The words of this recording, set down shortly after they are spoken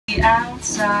the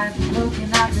outside,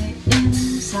 looking at the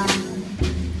inside.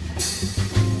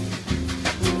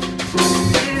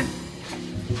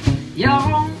 If you're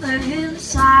on the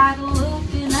inside,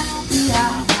 looking at the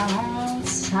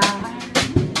outside,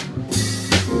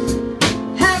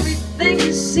 everything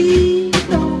you see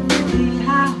don't really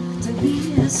have to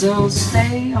be, so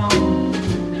stay on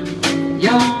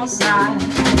your side.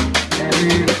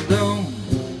 Baby,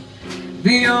 don't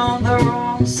be on the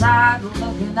wrong side,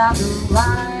 looking at the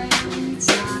right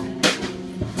side.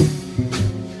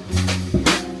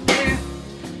 If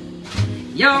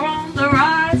you're on the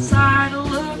right side,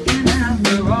 looking at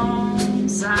the wrong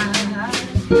side,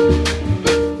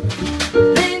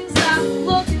 things are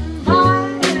looking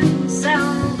fine and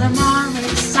seldom are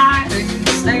exciting.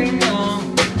 Stay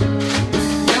on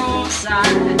your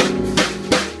side.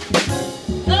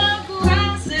 The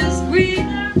grass is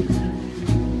greener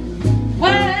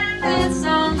when it's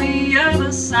on the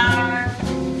other side.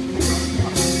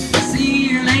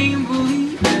 Seeing ain't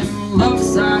believing,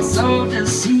 looks are so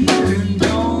deceiving.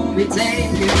 Don't be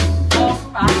taken